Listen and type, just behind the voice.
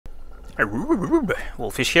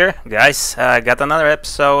Wolfish here, guys. Got another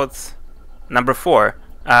episode, number 4,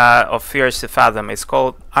 of Fears to Fathom. It's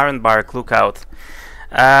called Ironbark Lookout.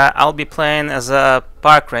 I'll be playing as a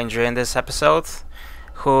park ranger in this episode,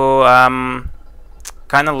 who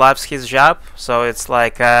kind of loves his job, so it's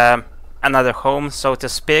like another home, so to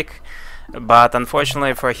speak. But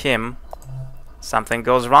unfortunately for him, something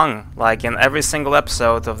goes wrong, like in every single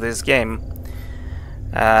episode of this game.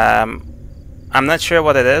 I'm not sure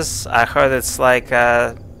what it is. I heard it's like,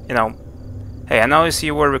 you know, hey, I noticed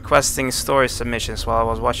you were requesting story submissions while I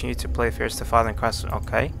was watching you to play Fears to Fathom.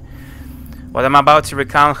 Okay. What I'm about to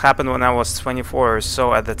recount happened when I was 24 or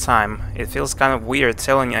so at the time. It feels kind of weird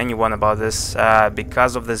telling anyone about this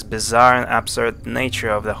because of this bizarre and absurd nature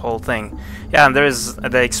of the whole thing. Yeah, and there's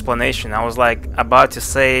the explanation. I was like about to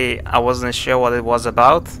say I wasn't sure what it was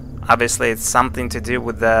about. Obviously it's something to do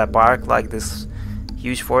with the park, like this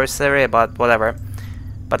huge forest area, but whatever.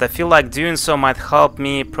 But I feel like doing so might help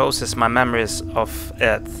me process my memories of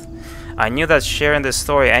it. I knew that sharing the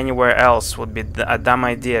story anywhere else would be a dumb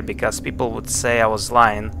idea because people would say I was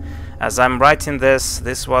lying. As I'm writing this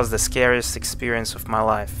was the scariest experience of my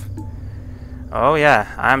life. Oh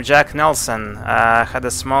yeah, I'm Jack Nelson. I had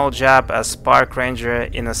a small job as park ranger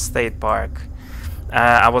in a state park.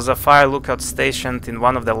 I was a fire lookout stationed in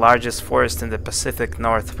one of the largest forests in the Pacific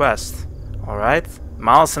Northwest. Alright?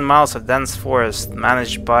 Miles and miles of dense forest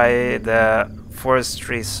managed by the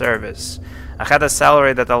Forestry Service. I had a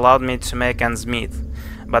salary that allowed me to make ends meet,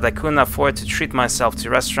 but I couldn't afford to treat myself to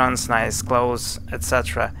restaurants, nice clothes,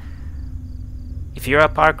 etc. If you're a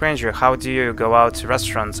park ranger, how do you go out to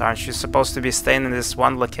restaurants? Aren't you supposed to be staying in this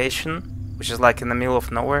one location, which is like in the middle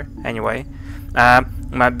of nowhere? Anyway,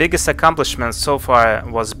 my biggest accomplishment so far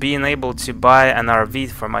was being able to buy an RV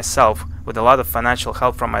for myself with a lot of financial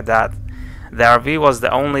help from my dad. The RV was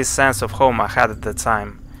the only sense of home I had at the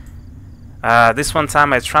time. This one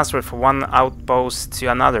time I transferred from one outpost to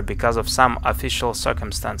another because of some official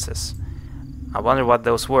circumstances. I wonder what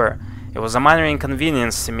those were. It was a minor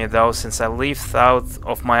inconvenience to me though, since I lived out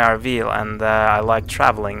of my RV and I liked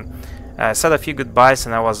traveling. I said a few goodbyes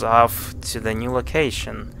and I was off to the new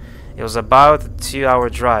location. It was about a 2-hour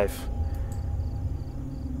drive.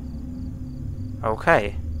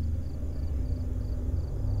 Okay.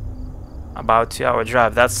 About 2-hour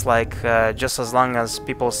drive. That's like just as long as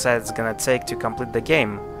people said it's gonna take to complete the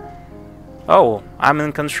game. Oh, I'm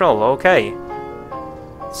in control. Okay.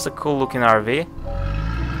 It's a cool looking RV.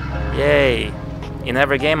 Yay. In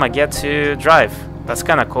every game I get to drive. That's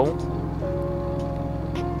kinda cool.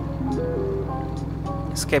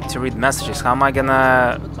 Escape to read messages. How am I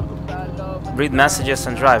gonna read messages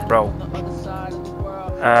and drive, bro?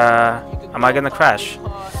 Am I gonna crash?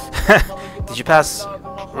 Did you pass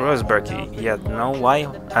Roseburg yet? No, why?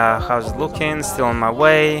 How's it looking? Still on my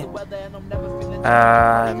way.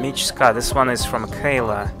 Mitch Scott, this one is from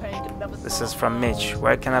Kayla. This is from Mitch.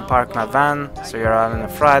 Where can I park my van? So you're out on a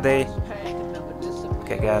Friday.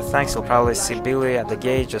 Okay, guys, thanks. You'll probably see Billy at the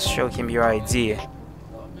gate. Just show him your ID.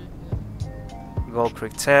 Gold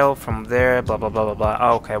Creek Tail, from there, blah blah blah blah blah.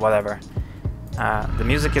 Oh, okay, whatever. The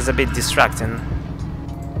music is a bit distracting.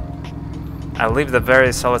 I lived a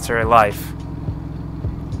very solitary life.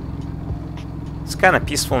 It's kinda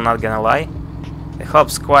peaceful, not gonna lie. It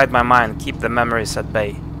helps quiet my mind, keep the memories at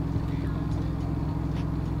bay.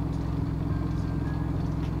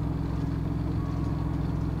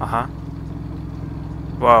 Uh-huh.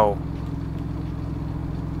 Whoa.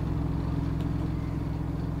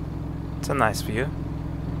 It's a nice view.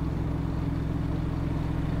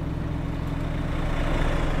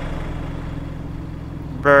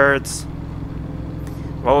 Birds.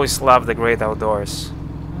 I've always loved the great outdoors.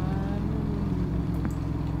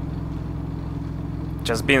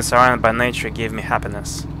 Just being surrounded by nature gave me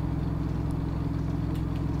happiness.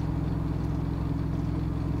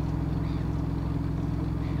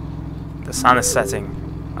 The sun is setting.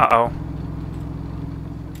 Uh-oh.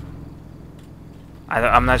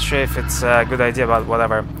 I'm not sure if it's a good idea, but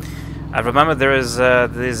whatever. I remember there is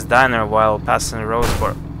this diner while passing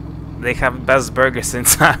Roseburg. They have best burgers in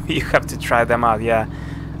town. You have to try them out, yeah.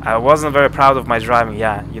 I wasn't very proud of my driving,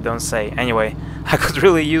 yeah, you don't say. Anyway, I could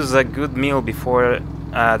really use a good meal before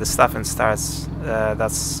the stuffing starts.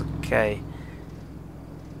 That's okay.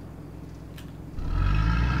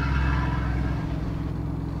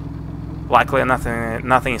 Luckily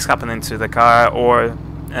nothing is happening to the car or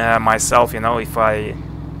myself, you know, if I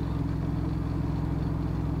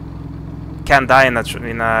can't die in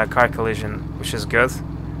a car collision, which is good.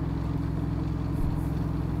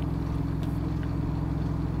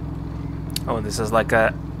 Oh, this is like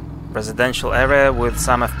a residential area with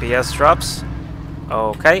some FPS drops.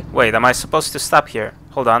 Okay, wait, am I supposed to stop here?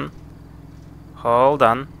 Hold on. Hold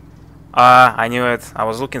on. I knew it. I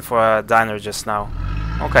was looking for a diner just now.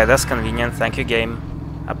 Okay, that's convenient. Thank you, game.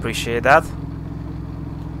 Appreciate that.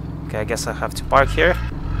 Okay, I guess I have to park here.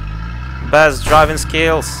 Best driving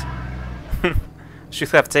skills.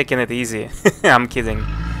 Should have taken it easy. I'm kidding.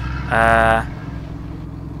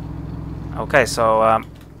 Okay, so I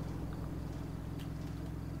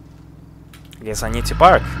guess I need to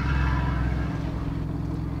park.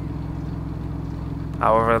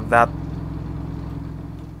 However, that...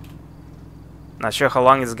 Not sure how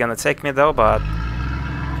long it's gonna take me though, but...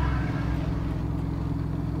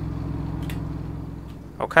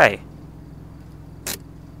 Okay.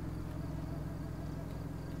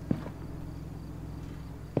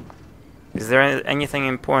 Is there anything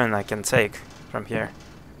important I can take from here?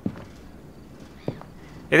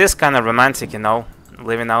 It is kind of romantic, you know,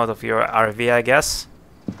 living out of your RV, I guess.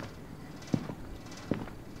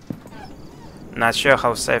 Not sure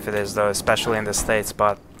how safe it is though, especially in the States,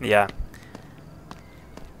 but yeah.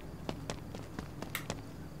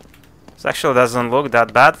 This actually doesn't look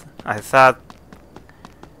that bad. I thought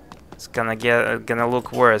it's gonna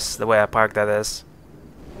look worse the way I parked that is.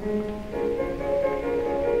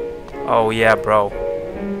 Oh yeah, bro.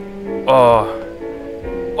 Oh,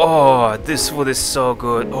 this food is so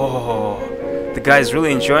good. Oh, the guy's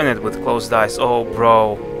really enjoying it with closed eyes. Oh,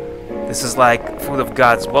 bro, this is like food of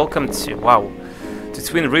gods. Welcome to to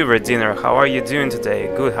Twin River dinner. How are you doing today?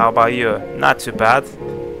 Good. How about you? Not too bad.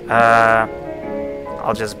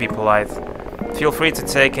 I'll just be polite. Feel free to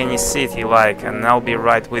take any seat you like, and I'll be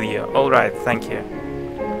right with you. All right, thank you.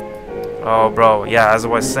 Oh, bro, yeah, as I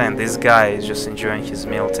was saying, this guy is just enjoying his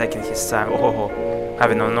meal, taking his time. Oh,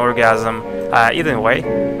 having an orgasm. Either way.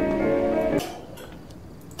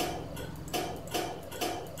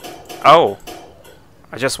 Oh,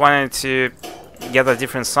 I just wanted to get a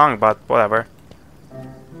different song, but whatever.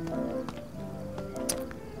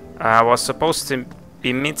 I was supposed to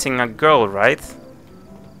be meeting a girl, right?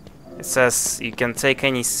 It says you can take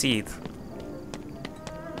any seat.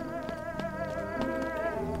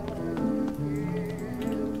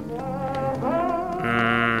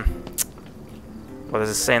 What does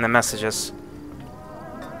it say in the messages?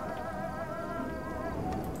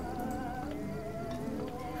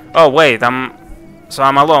 Oh wait, I'm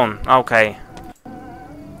alone. Okay.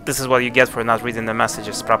 This is what you get for not reading the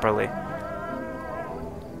messages properly.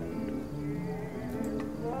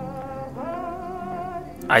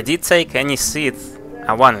 I did take any seat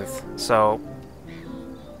I wanted, so...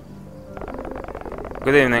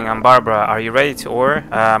 Good evening, I'm Barbara. Are you ready to order?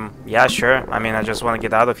 Yeah, sure. I mean, I just want to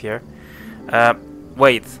get out of here.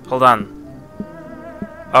 Wait, hold on.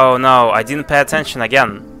 Oh no, I didn't pay attention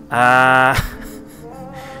again. I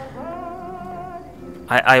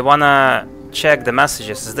wanna check the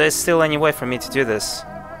messages. Is there still any way for me to do this?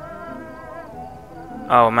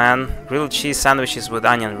 Oh man, grilled cheese sandwiches with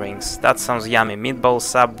onion rings. That sounds yummy. Meatball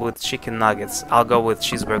sub with chicken nuggets. I'll go with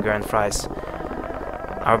cheeseburger and fries.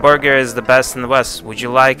 Our burger is the best in the West. Would you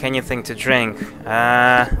like anything to drink?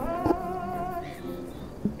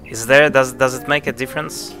 Is there? Does it make a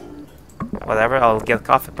difference? Whatever, I'll get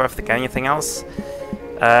coffee. Perfect. Anything else?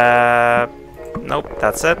 Nope,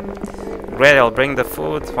 that's it. Great, I'll bring the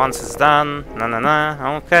food once it's done.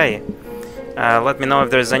 Okay. Let me know if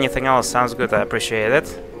there's anything else. Sounds good, I appreciate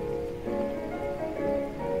it.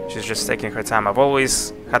 She's just taking her time. I've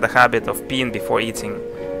always had a habit of peeing before eating.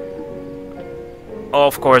 Oh,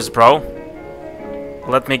 of course, bro.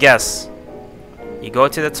 Let me guess. You go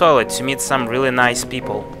to the toilet to meet some really nice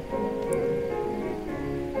people.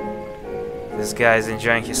 This guy is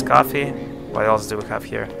enjoying his coffee. What else do we have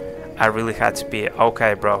here? I really had to pee.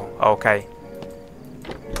 Okay, bro. Okay.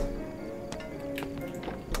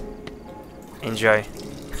 Enjoy.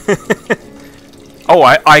 Oh,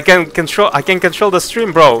 I can control the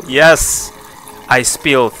stream, bro. Yes. I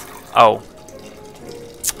spilled. Oh.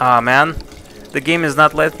 Ah, man. The game is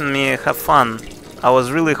not letting me have fun. I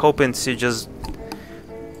was really hoping to just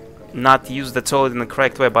not use the toilet in the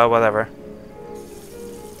correct way, but whatever.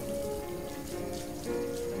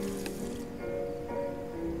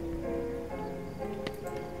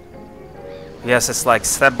 Yes, it's like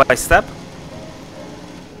step by step.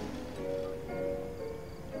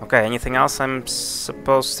 Okay, anything else I'm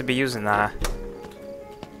supposed to be using?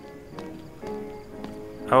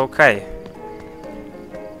 Okay.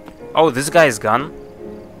 Oh, this guy is gone.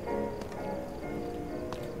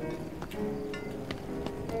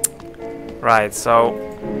 Right, so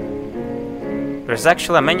there's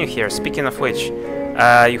actually a menu here, speaking of which.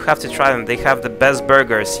 You have to try them. They have the best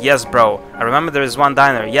burgers. Yes, bro. I remember there is one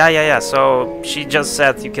diner. Yeah. So she just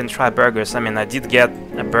said you can try burgers. I mean, I did get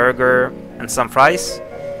a burger and some fries.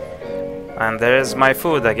 And there's my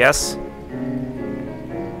food, I guess.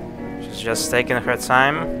 She's just taking her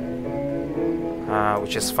time.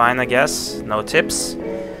 Which is fine, I guess. No tips.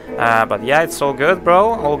 But yeah, it's all good,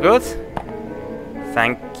 bro. All good.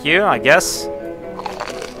 Thank you, I guess.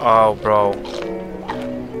 Oh, bro.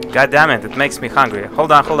 God damn it, it makes me hungry.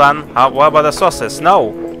 Hold on. What about the sauces?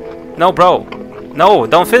 No, bro. No,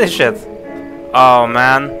 don't finish it. Oh,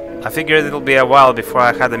 man. I figured it'll be a while before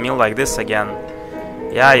I had a meal like this again.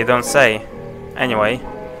 Yeah, you don't say. Anyway.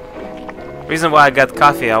 Reason why I got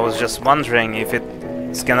coffee, I was just wondering if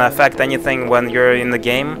it's gonna affect anything when you're in the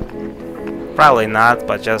game. Probably not,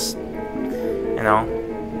 but just, you know,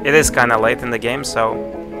 it is kinda late in the game, so...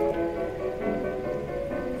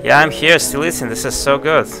 Yeah, I'm here still eating. This is so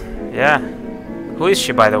good. Yeah. Who is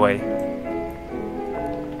she, by the way?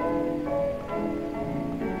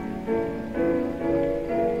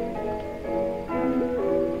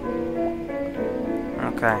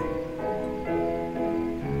 Okay.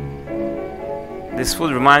 This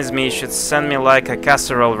food reminds me you should send me like a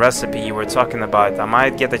casserole recipe you were talking about. I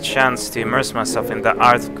might get a chance to immerse myself in the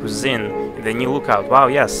art cuisine in the new lookout. Wow,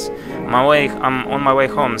 yes. I'm on my way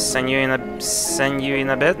home. Send you in a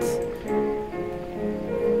bit.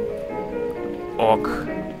 Ok.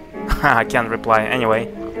 I can't reply. Anyway.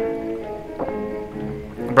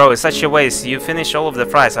 Bro, it's such a waste. You finished all of the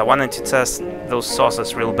fries. I wanted to test those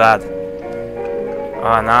sauces real bad.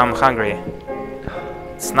 Oh, now I'm hungry.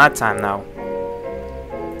 It's night time now.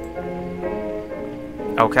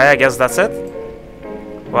 Okay, I guess that's it.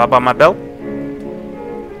 What about my bill?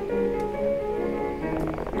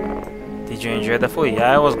 Did you enjoy the food?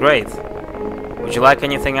 Yeah, it was great. Would you like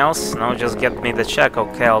anything else? No, just get me the check.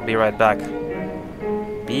 Okay, I'll be right back.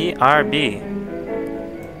 BRB.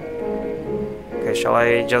 Okay, shall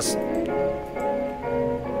I just...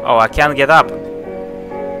 Oh, I can't get up.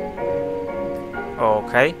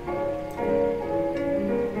 Okay.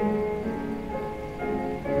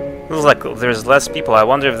 Looks like there's less people. I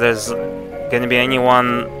wonder if there's gonna be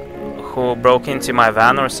anyone who broke into my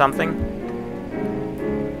van or something.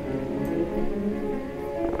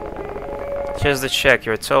 Here's the check.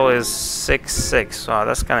 Your total is 6.6. Wow,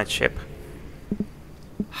 that's kind of cheap.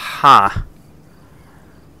 Huh.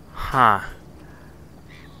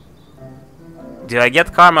 Do I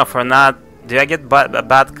get karma for not... Do I get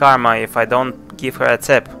bad karma if I don't give her a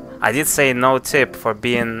tip? I did say no tip for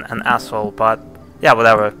being an asshole, but... Yeah,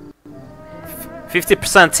 whatever.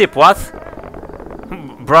 50% tip, what?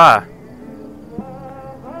 Bruh.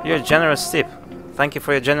 You're a generous tip. Thank you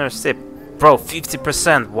for your generous tip. Bro,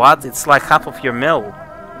 50%, what? It's like half of your meal.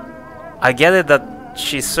 I get it that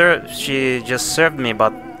she just served me,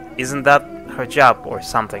 but isn't that her job or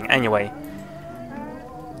something? Anyway.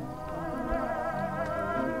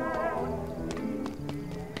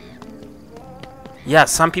 Yeah,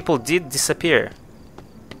 some people did disappear.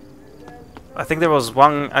 I think there was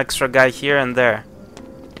one extra guy here and there.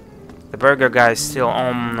 The burger guy is still...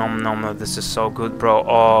 nom. This is so good, bro.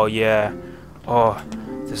 Oh, yeah. Oh,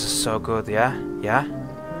 this is so good, yeah? Yeah?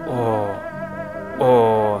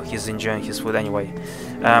 Oh, he's enjoying his food anyway.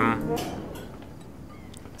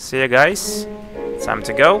 See you guys. Time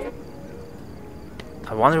to go.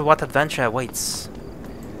 I wonder what adventure awaits.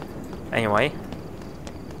 Anyway.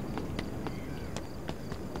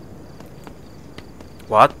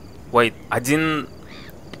 What? Wait, I didn't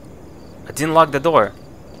lock the door.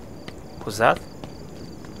 Who's that?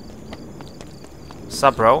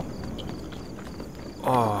 Sup, bro?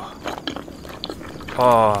 Oh,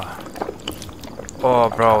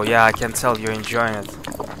 bro, yeah, I can tell you're enjoying it.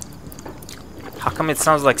 How come it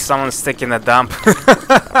sounds like someone's taking a dump?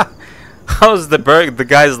 How's the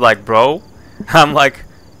guy's like, bro? I'm like,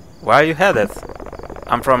 where are you headed?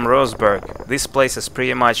 I'm from Roseburg. This place is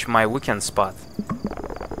pretty much my weekend spot.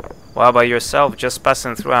 What about yourself? Just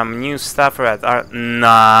passing through. I'm new staffer at Art.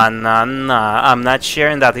 Nah. I'm not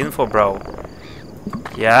sharing that info, bro.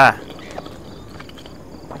 Yeah.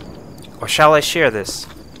 Or shall I share this?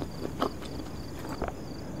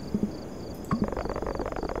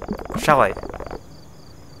 Shall I?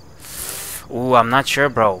 Ooh, I'm not sure,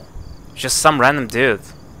 bro. Just some random dude.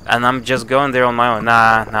 And I'm just going there on my own.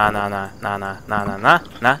 Nah.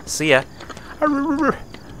 See ya.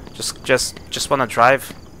 Just wanna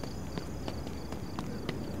drive.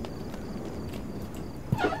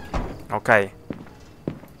 Okay.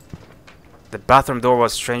 The bathroom door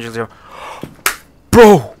was strangely...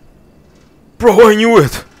 Bro, I knew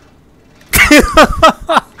it.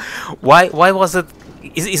 Why was it?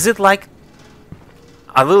 Is it like?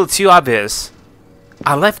 a little too obvious.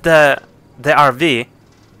 I left the RV.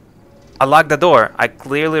 I locked the door. I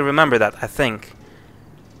clearly remember that, I think.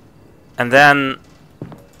 And then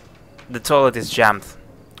the toilet is jammed.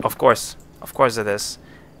 Of course it is.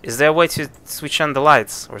 Is there a way to switch on the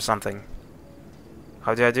lights or something?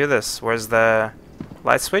 How do I do this? Where's the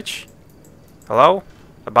light switch? Hello?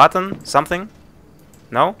 A button? Something?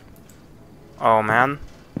 No? Oh man.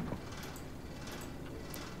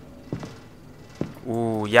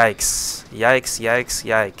 Ooh, yikes. Yikes, yikes,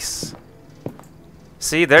 yikes.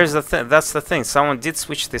 See, there's the thing. That's the thing. Someone did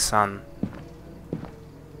switch this on.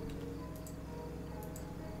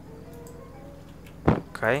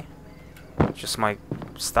 Okay. Just my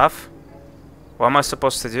stuff. What am I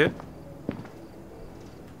supposed to do?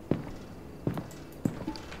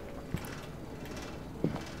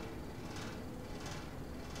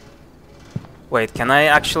 Wait, can I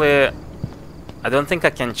actually... I don't think I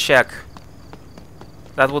can check.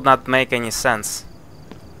 That would not make any sense.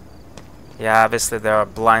 Yeah, obviously there are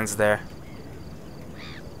blinds there.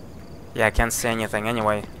 Yeah, I can't see anything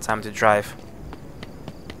anyway. Time to drive.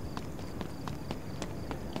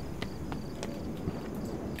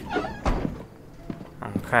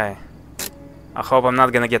 Okay. I hope I'm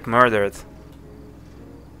not gonna get murdered.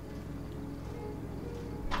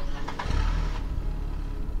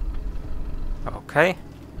 Okay.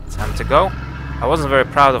 Time to go. I wasn't very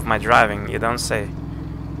proud of my driving, you don't say.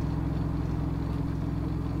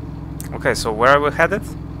 Okay, so where are we headed?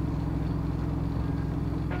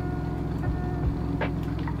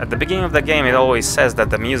 At the beginning of the game it always says that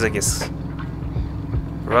the music is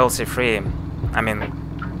royalty free. I mean,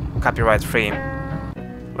 copyright free.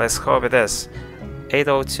 Let's hope it is.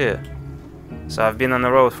 8:02. So I've been on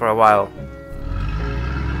the road for a while.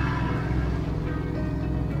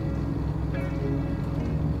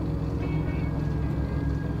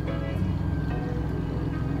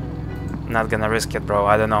 Not gonna risk it, bro.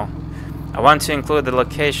 I don't know. I want to include the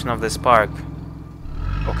location of this park.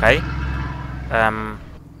 Okay.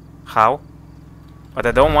 How? But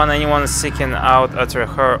I don't want anyone seeking out utter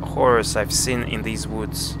horrors I've seen in these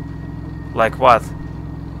woods. Like what?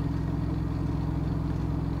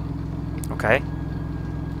 Okay.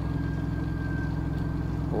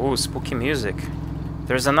 Ooh, spooky music.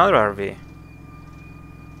 There's another RV.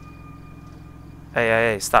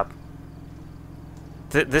 Hey, stop.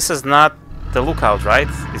 This is not the lookout, right?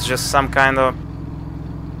 It's just some kind of...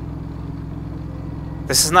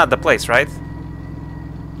 This is not the place, right?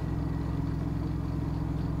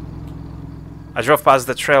 I drove past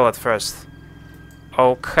the trail at first.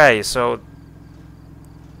 Okay, so...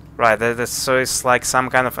 Right, so it's like some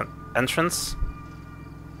kind of an entrance?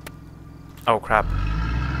 Oh crap.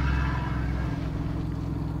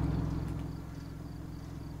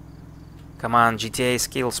 Come on, GTA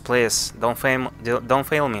skills, please. Don't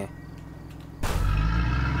fail me.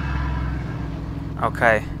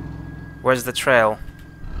 Okay. Where's the trail?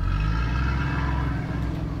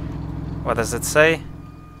 What does it say?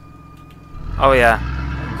 Oh yeah.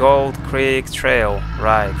 Gold Creek Trail.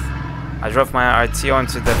 Right. I drove my RT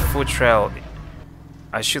onto the foot trail.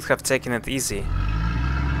 I should have taken it easy.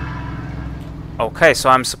 Okay, so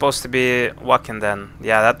I'm supposed to be walking then.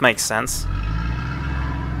 Yeah, that makes sense.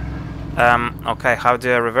 Okay, how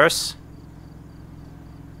do I reverse?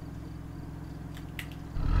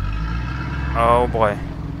 Oh boy.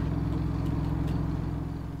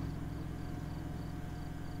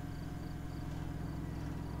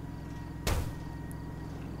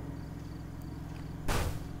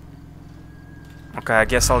 Okay, I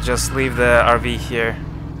guess I'll just leave the RV here.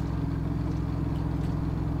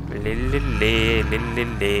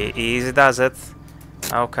 Easy does it.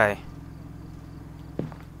 Okay.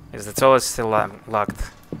 Is the toilet still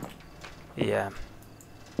locked? Yeah.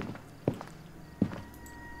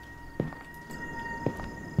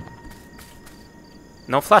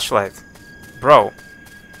 No flashlight. Bro.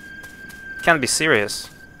 Can't be serious.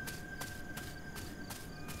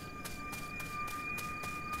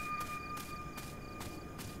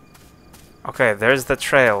 Okay, there's the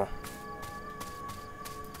trail.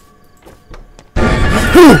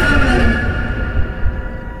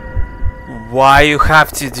 Why you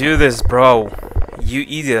have to do this, bro? You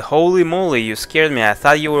idiot. Holy moly, you scared me. I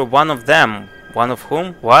thought you were one of them. One of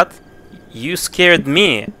whom? What? You scared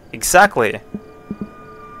me. Exactly.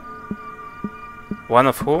 One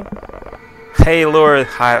of who? Hey Lord,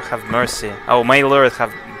 have mercy. Oh, may Lord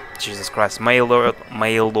have... Jesus Christ. May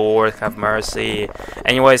Lord have mercy.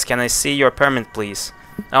 Anyways, can I see your permit, please?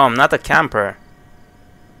 Oh, I'm not a camper.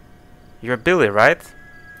 You're Billy, right?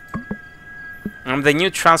 I'm the new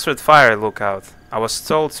transferred fire lookout. I was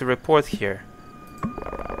told to report here.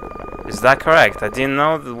 Is that correct? I didn't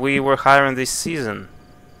know that we were hiring this season.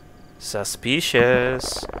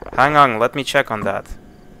 Suspicious. Hang on, let me check on that.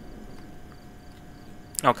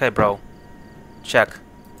 Okay, bro. Check.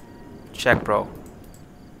 Check, bro.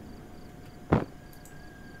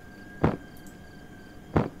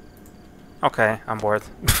 Okay, I'm bored.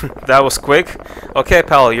 That was quick. Okay,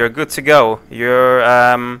 pal, you're good to go. You're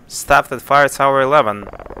staffed at Fire Tower 11.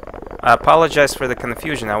 I apologize for the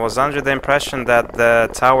confusion. I was under the impression that the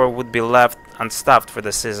tower would be left unstaffed for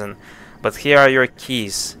the season. But here are your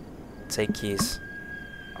keys. Take keys.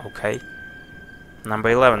 Okay. Number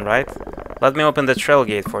 11, right? Let me open the trail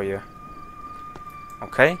gate for you.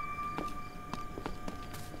 Okay.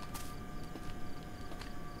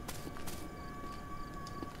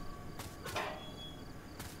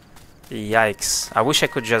 Yikes. I wish I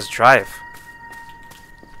could just drive.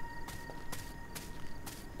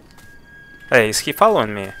 Hey, is he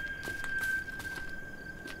following me?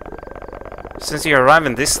 Since you're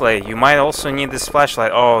arriving this late, you might also need this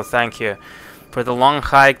flashlight. Oh, thank you. For the long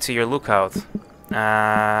hike to your lookout.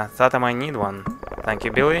 Thought I might need one. Thank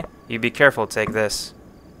you, Billy. You be careful, take this.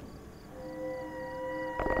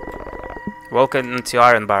 Welcome to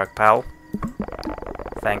Ironbark, pal.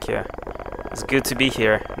 Thank you. It's good to be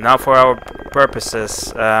here. Now for our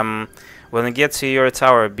purposes. When you get to your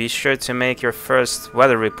tower, be sure to make your first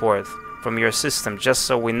weather report from your system, just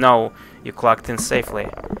so we know you clocked in safely.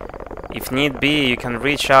 If need be, you can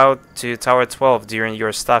reach out to Tower 12 during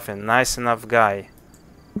your staffing. Nice enough guy.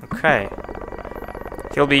 Okay.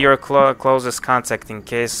 He'll be your closest contact in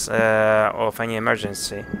case of any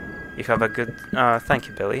emergency. You have a good... thank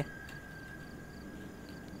you, Billy.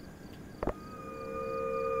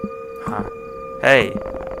 Huh. Hey,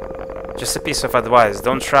 just a piece of advice.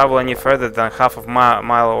 Don't travel any further than half a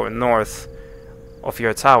mile north of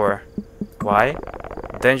your tower. Why?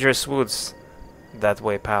 Dangerous woods that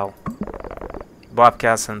way, pal.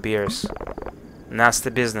 Bobcats and bears. Nasty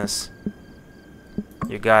business.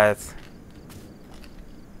 You got it.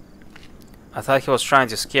 I thought he was trying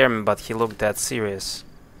to scare me, but he looked that serious.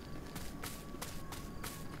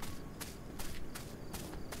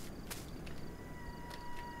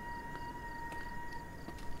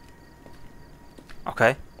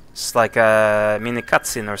 Okay. It's like a mini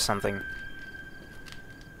cutscene or something.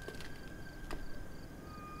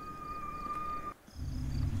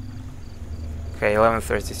 Okay,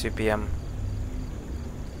 11:32 p.m.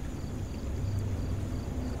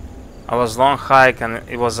 It was a long hike, and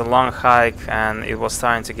it was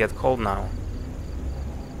starting to get cold now.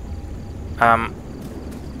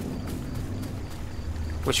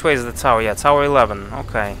 Which way is the tower? Yeah, Tower 11.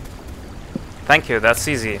 Okay. Thank you. That's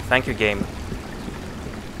easy. Thank you, game.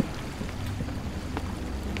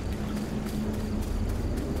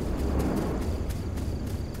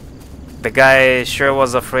 The guy sure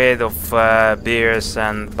was afraid of bears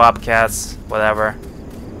and bobcats, whatever.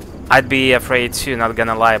 I'd be afraid too, not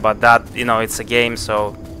gonna lie, but that, you know, it's a game,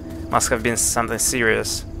 so must have been something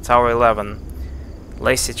serious. Tower 11.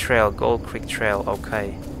 Lacey Trail, Gold Creek Trail,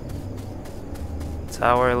 okay.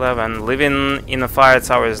 Tower 11. Living in a fire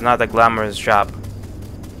tower is not a glamorous job.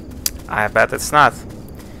 I bet it's not.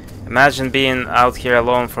 Imagine being out here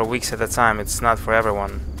alone for weeks at a time. It's not for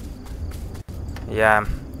everyone. Yeah.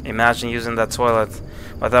 Imagine using that toilet.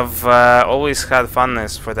 But I've always had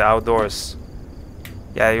fondness for the outdoors.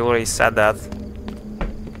 Yeah, you already said that.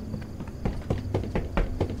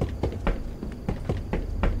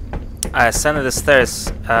 I ascended the stairs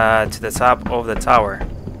to the top of the tower.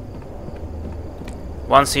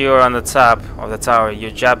 Once you're on the top of the tower,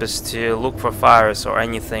 your job is to look for fires or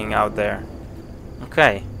anything out there.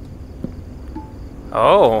 Okay.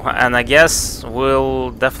 Oh, and I guess we'll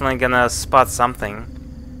definitely gonna spot something.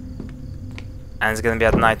 And it's gonna be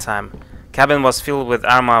at night time. Cabin was filled with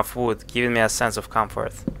armor of wood, giving me a sense of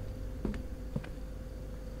comfort.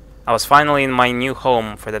 I was finally in my new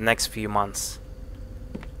home for the next few months.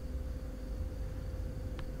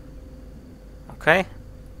 Okay.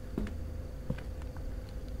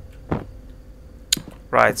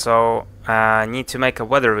 Right, so I need to make a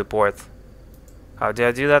weather report. How do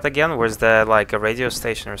I do that again? Where's the, like, a radio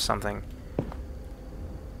station or something?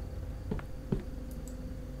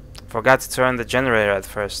 Forgot to turn the generator at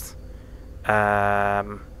first.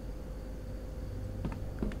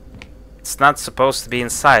 It's not supposed to be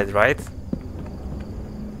inside, right?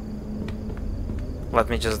 Let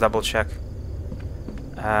me just double check.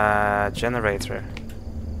 Generator.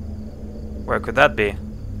 Where could that be?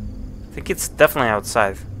 I think it's definitely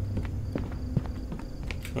outside.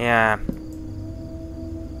 Yeah.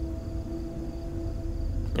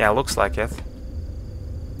 Yeah, looks like it.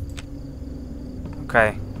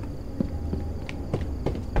 Okay.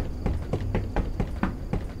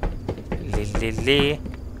 Li.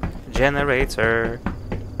 Generator.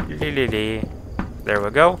 Li. There we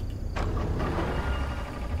go.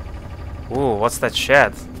 Ooh, what's that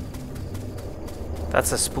shed?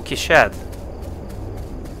 That's a spooky shed.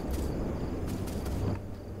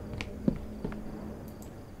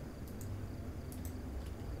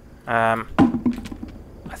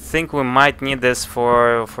 I think we might need this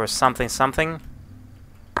for something.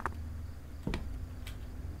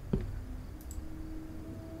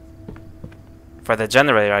 For the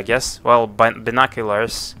generator, I guess. Well,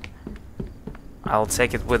 binoculars. I'll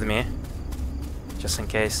take it with me, just in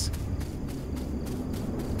case.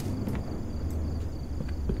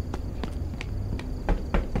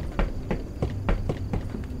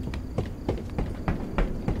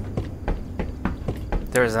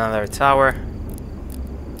 There's another tower.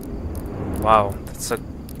 Wow,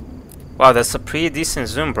 that's a pretty decent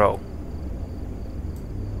zoom, bro.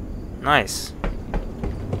 Nice.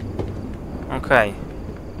 Okay.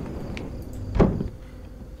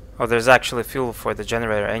 Oh, there's actually fuel for the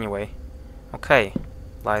generator anyway. Okay.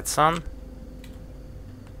 Lights on.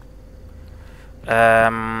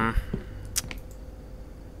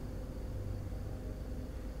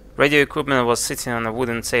 Radio equipment was sitting on a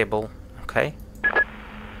wooden table. Okay.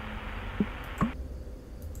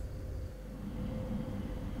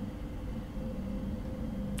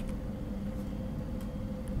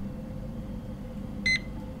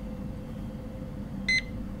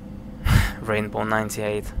 Rainbow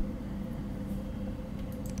 98.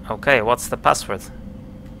 Okay, what's the password?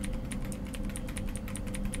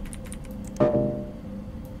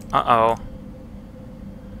 Uh-oh.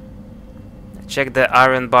 Check the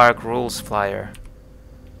Ironbark rules flyer.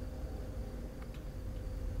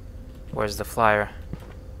 Where's the flyer?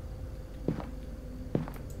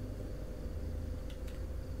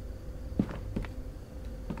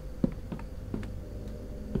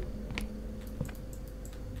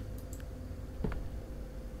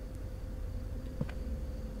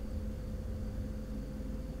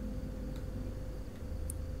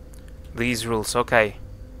 These rules, okay.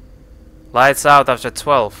 Lights out after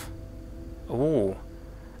 12. Ooh.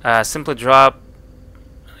 Simply drop.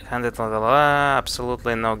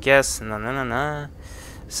 Absolutely no guess. No.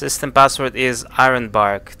 System password is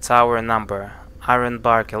Ironbark. Tower number.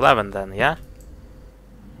 Ironbark 11 then, yeah?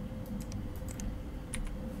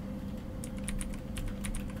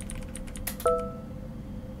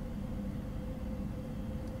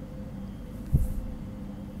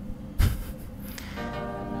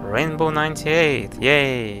 Rainbow 98,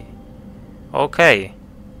 yay! Okay.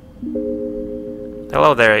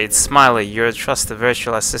 Hello there, it's Smiley, your trusted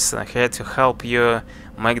virtual assistant here to help you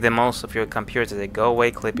make the most of your computer today. Go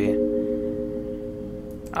away, Clippy.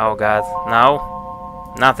 Oh god,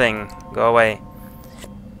 no? Nothing, go away.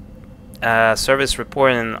 Service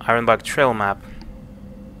report in Ironbark Trail map.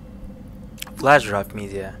 Flash drive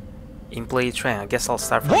media. Employee train, I guess I'll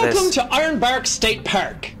start from this. Welcome to Ironbark State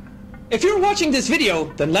Park. If you're watching this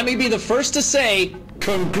video, then let me be the first to say,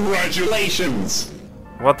 congratulations!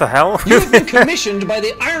 What the hell? You have been commissioned by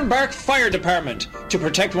the Ironbark Fire Department to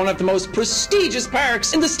protect one of the most prestigious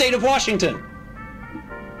parks in the state of Washington.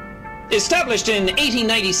 Established in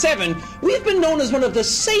 1897, we've been known as one of the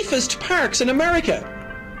safest parks in America.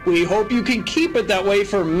 We hope you can keep it that way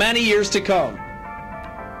for many years to come.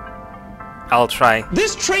 I'll try.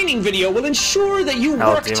 This training video will ensure that you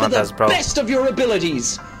work to the best of your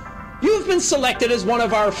abilities. You've been selected as one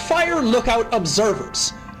of our fire lookout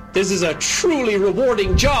observers. This is a truly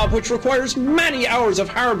rewarding job which requires many hours of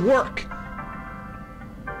hard work.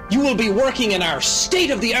 You will be working in our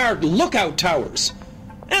state-of-the-art lookout towers.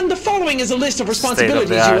 And the following is a list of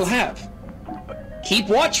responsibilities you will have. Keep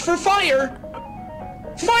watch for fire.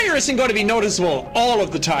 Fire isn't going to be noticeable all of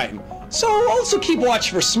the time, so also keep watch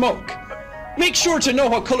for smoke. Make sure to know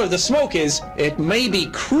what color the smoke is. It may be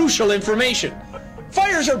crucial information.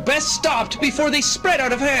 Fires are best stopped before they spread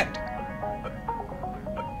out of hand.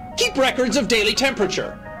 Keep records of daily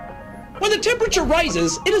temperature. When the temperature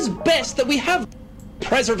rises, it is best that we have.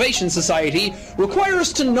 Preservation Society requires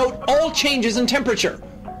us to note all changes in temperature.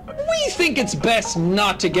 We think it's best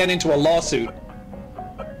not to get into a lawsuit.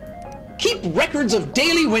 Keep records of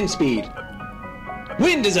daily wind speed.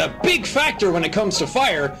 Wind is a big factor when it comes to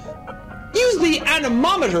fire. Use the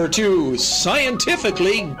anemometer to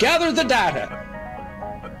scientifically gather the data.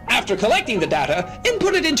 After collecting the data,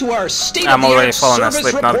 input it into our state-of-the-art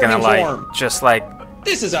service reporting form. Just like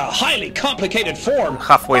this is a highly complicated form,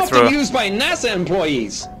 halfway often used by NASA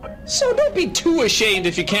employees. So don't be too ashamed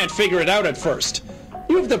if you can't figure it out at first.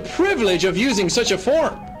 You have the privilege of using such a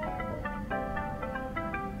form.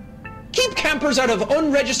 Keep campers out of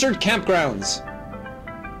unregistered campgrounds.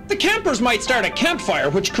 The campers might start a campfire,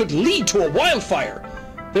 which could lead to a wildfire.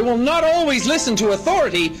 They will not always listen to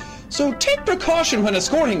authority, so take precaution when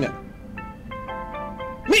escorting them.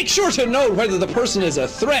 Make sure to note whether the person is a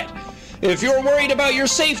threat. If you're worried about your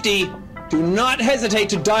safety, do not hesitate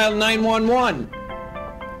to dial 911.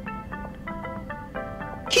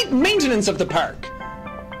 Keep maintenance of the park.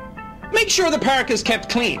 Make sure the park is kept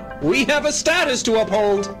clean. We have a status to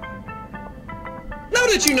uphold. Now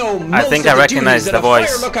that you know most of the duties that a fire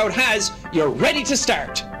lookout has, you're ready to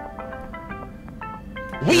start.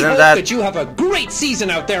 We hope that you have a great season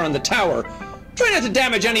out there on the tower. Try not to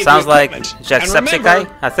damage any of the equipment. Sounds like Jacksepticeye,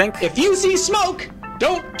 I think. If you see smoke,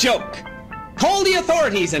 don't joke. Call the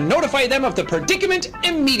authorities and notify them of the predicament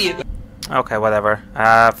immediately. Okay, whatever.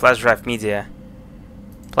 Flash drive media.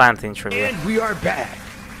 Plant interview. And we are back.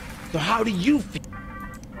 So how do you feel?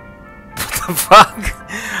 What the fuck?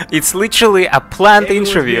 It's literally a plant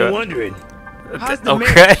interview. Wondering,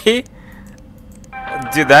 okay.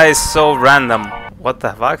 Dude, that is so random. What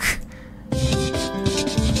the fuck?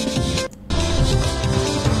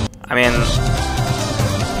 I mean,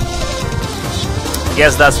 I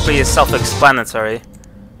guess that's pretty self-explanatory.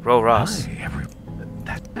 Bro, Ross.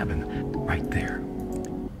 That happened right there.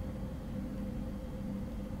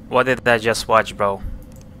 What did I just watch, bro?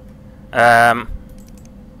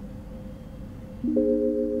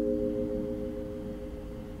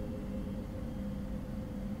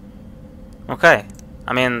 Okay.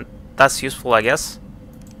 I mean, that's useful, I guess.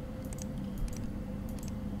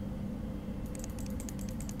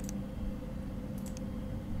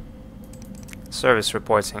 Service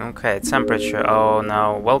reporting. Okay, temperature. Oh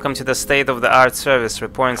no. Welcome to the state-of-the-art service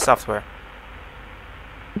reporting software.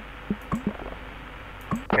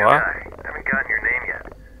 What? I haven't gotten your name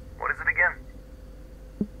yet. What is it again?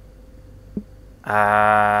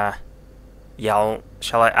 Yeah,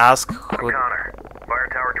 shall I ask who... Connor, Fire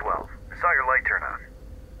Tower 12. I saw your light turn on.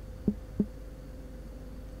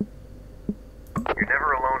 You're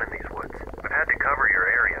never alone in these woods. I've had to cover your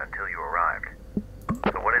area until you arrived.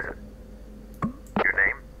 So what is it? Your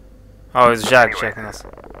name? Oh, it's Jack Anyways, checking us.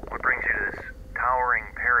 What brings you to this towering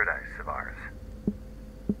paradise of ours?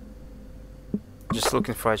 Just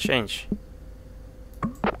looking for a change.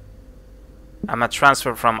 I'm a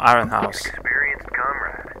transfer from Iron House. Experienced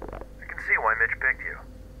comrade. I can see why Mitch picked you.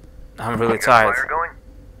 I'm really You got tired. fire going?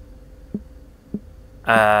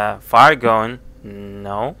 Fire going?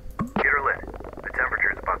 No. Get her lit. The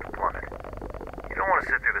temperature's about to plummet. You don't want to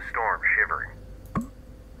sit through the storm shivering.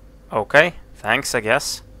 Okay, thanks, I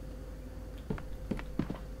guess.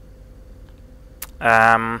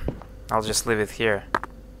 I'll just leave it here.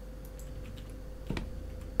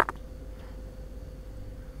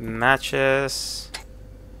 Matches.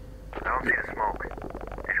 I don't see the smoke.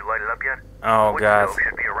 Did you light it up yet? Oh god.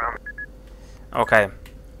 Should be around. Okay.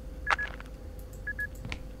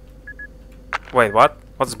 Wait, what?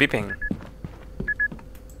 What's beeping?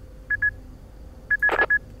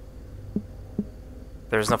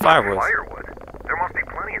 There's no firewood. Firewood? There must be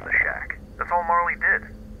plenty in the shack. That's all Marley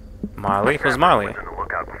did. Marley? Who's Marley? Was in the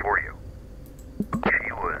lookout before you.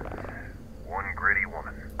 She was one gritty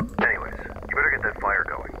woman. Anyways, you better get that fire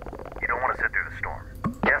going. You don't want to sit through the storm.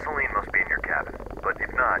 Gasoline must be in your cabin, but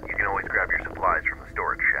if not, you can always grab your supplies from the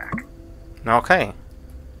storage shack. Okay.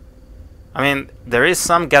 I mean, there is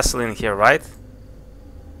some gasoline here, right?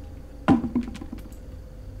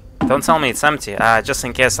 Don't tell me it's empty. Just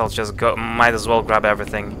in case, I'll just go. Might as well grab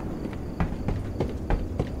everything.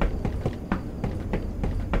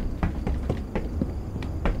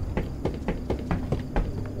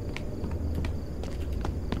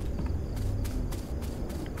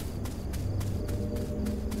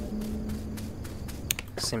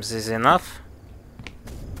 Seems easy enough.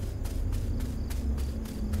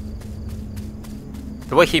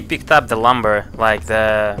 The way he picked up the lumber, like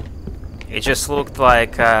the... It just looked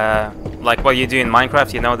like what you do in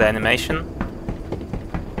Minecraft, you know, the animation.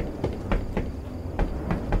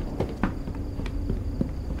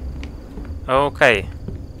 Okay.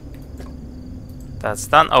 That's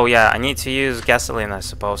done. Oh yeah, I need to use gasoline, I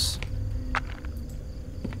suppose.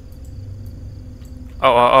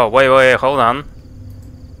 Oh, wait, hold on.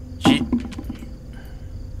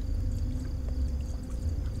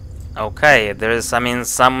 Okay, there's, I mean,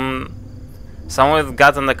 someone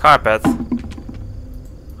got on the carpet.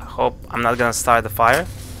 I hope I'm not gonna start the fire.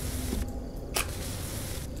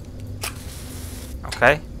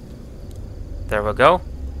 Okay. There we go.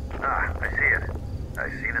 Ah, I see it. I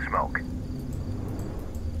see the smoke.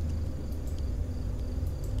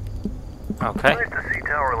 Okay. Nice to see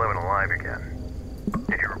Tower 11 alive again.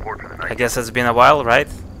 Did you report for the night? I guess it's been a while, right?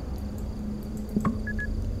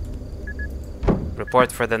 report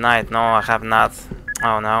for the night. No, I have not.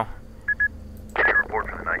 Oh no. Did you report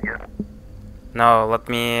for the night yet? No, let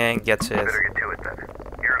me get to it. Better get to it then.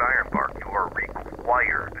 Here at Ironbark, you are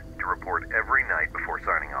required to report every night before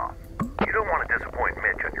signing off. You don't want to disappoint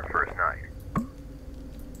Mitch on your first night.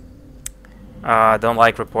 I don't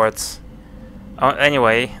like reports. Oh,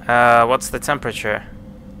 anyway, what's the temperature?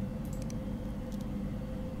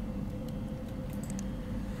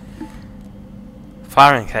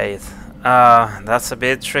 Fahrenheit. That's a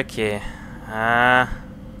bit tricky.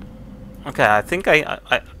 Okay, I think I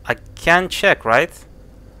can check, right?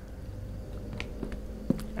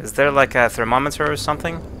 Is there like a thermometer or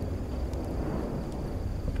something?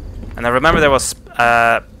 And I remember there was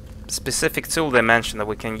a specific tool they mentioned that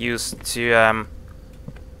we can use to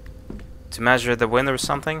measure the wind or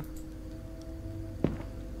something.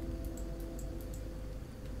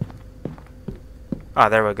 Ah,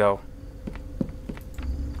 there we go.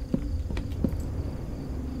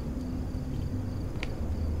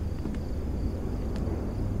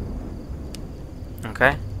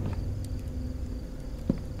 Okay.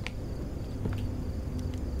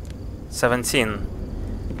 17.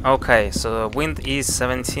 Okay, so the wind is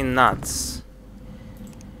 17 knots.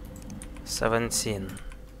 17.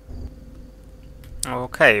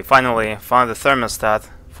 Okay, finally found the thermostat.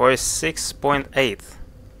 46.8.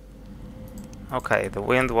 Okay, the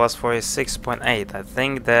wind was 46.8. I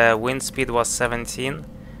think the wind speed was 17.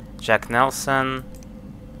 Jack Nelson.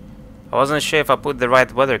 I wasn't sure if I put the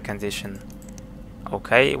right weather condition.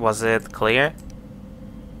 Okay, was it clear?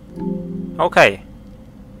 Okay.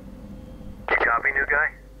 You copy, new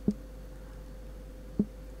guy?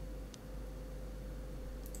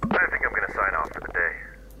 I think I'm gonna sign off for the day.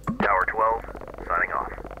 Tower 12, signing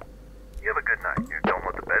off. You have a good night. You don't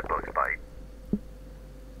let the bed bugs bite.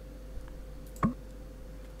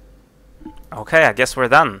 Okay, I guess we're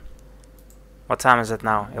done. What time is it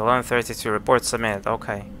now? 11:32. Report submitted.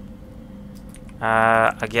 Okay.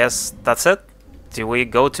 I guess that's it. Do we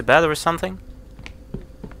go to bed or something?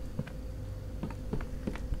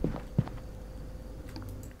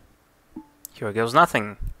 Here goes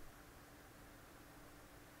nothing.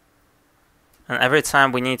 And every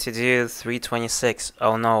time we need to do 3:26.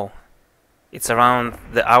 Oh no. It's around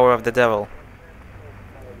the hour of the devil.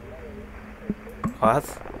 What?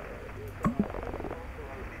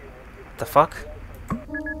 The fuck?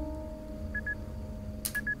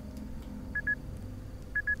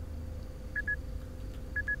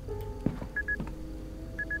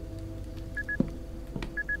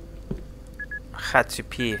 Had to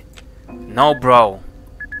pee. No, bro.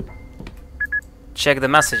 Check the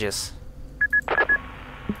messages.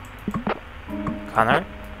 Connor?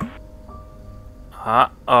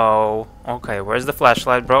 Uh-oh. Okay, where's the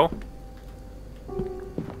flashlight, bro?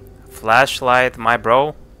 Flashlight, my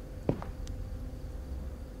bro.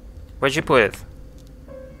 Where'd you put it?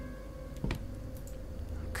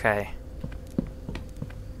 Okay.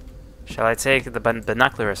 Shall I take the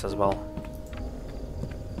binoculars as well?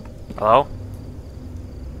 Hello?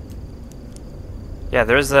 Yeah,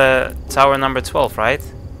 there's a tower number 12, right?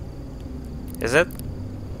 Is it?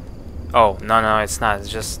 Oh, no, it's not. It's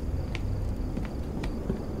just...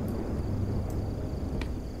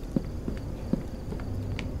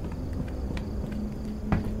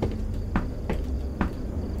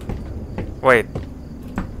 Wait.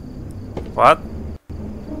 What?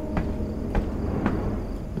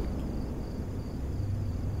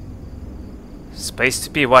 Space to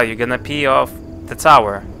pee? What, you're gonna pee off the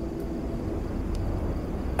tower?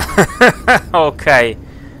 Okay.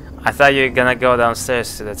 I thought you were gonna go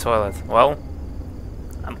downstairs to the toilet. Well,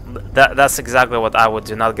 that's exactly what I would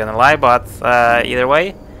do, not gonna lie, but either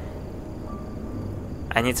way.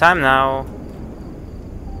 Anytime now.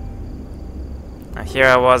 And here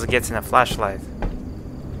I was getting a flashlight.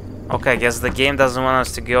 Okay, I guess the game doesn't want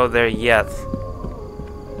us to go there yet.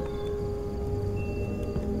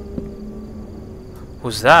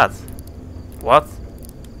 Who's that? What?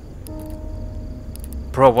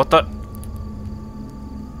 Bro, what the...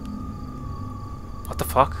 What the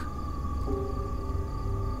fuck?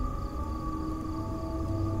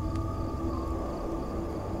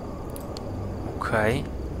 Okay.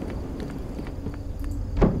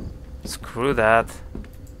 Screw that.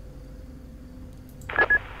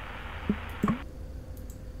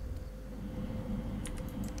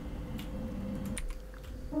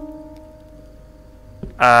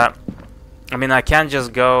 I mean, I can't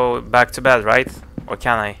just go back to bed, right? Or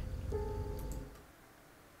can I?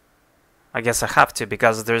 I guess I have to,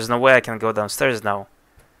 because there's no way I can go downstairs now.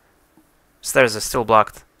 Stairs are still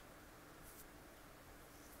blocked.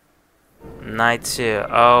 Night 2.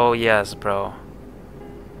 Oh, yes, bro.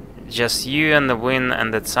 Just you and the wind,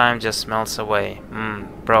 and the time just melts away.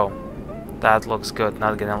 Bro, that looks good,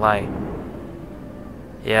 not gonna lie.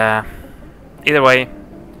 Yeah. Either way,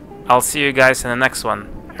 I'll see you guys in the next one.